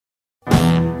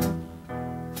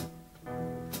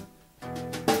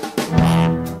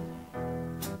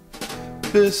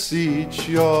beseech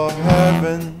your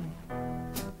heaven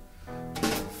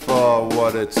for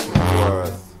what it's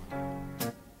worth.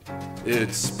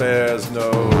 It spares no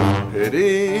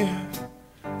pity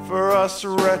for us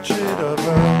wretched of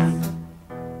earth.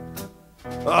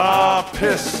 Ah,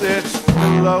 piss, it's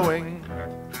flowing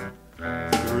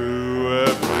through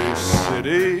every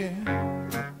city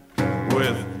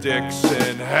with dicks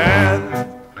in hand.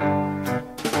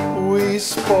 We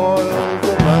spoil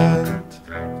the land.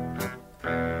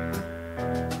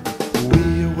 We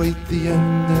await the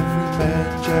end. Every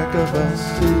man jack of us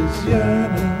is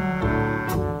yearning,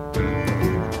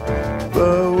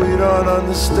 but we don't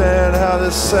understand how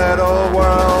this sad old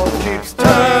world keeps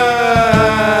turning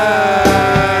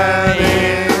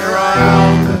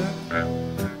around.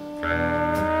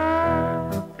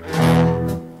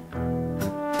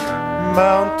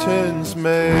 Mountains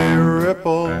may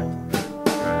ripple,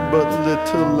 but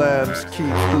little lambs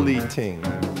keep bleating.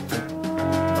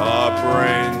 Our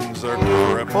brains are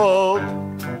crippled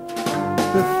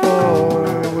before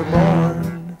we're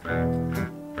born.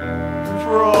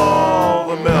 For all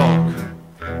the milk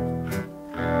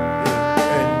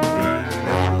in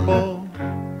nipple,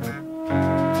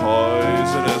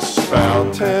 poisonous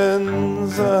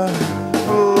fountains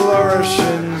flourish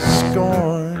in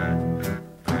scorn.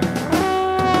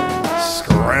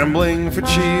 Scrambling for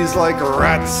cheese like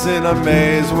rats in a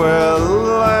maze, we're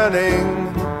learning.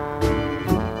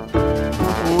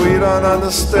 We don't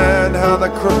understand how the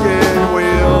crooked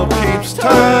wheel keeps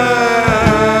turning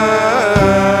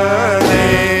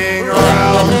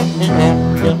around.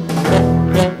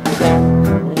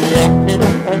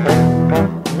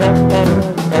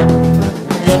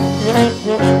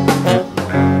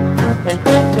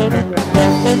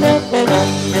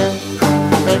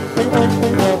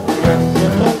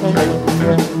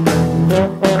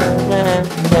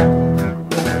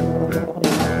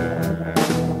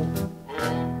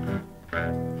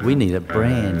 We need a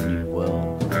brand new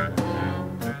world.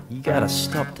 You gotta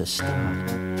stop to start.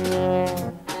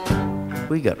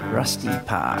 We got rusty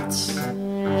parts.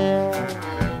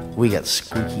 We got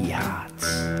squeaky hearts.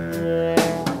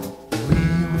 We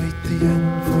await the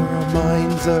end, for our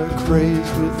minds are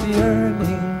crazed with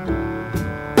yearning.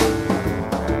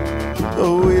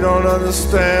 We don't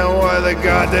understand why the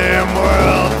goddamn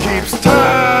world keeps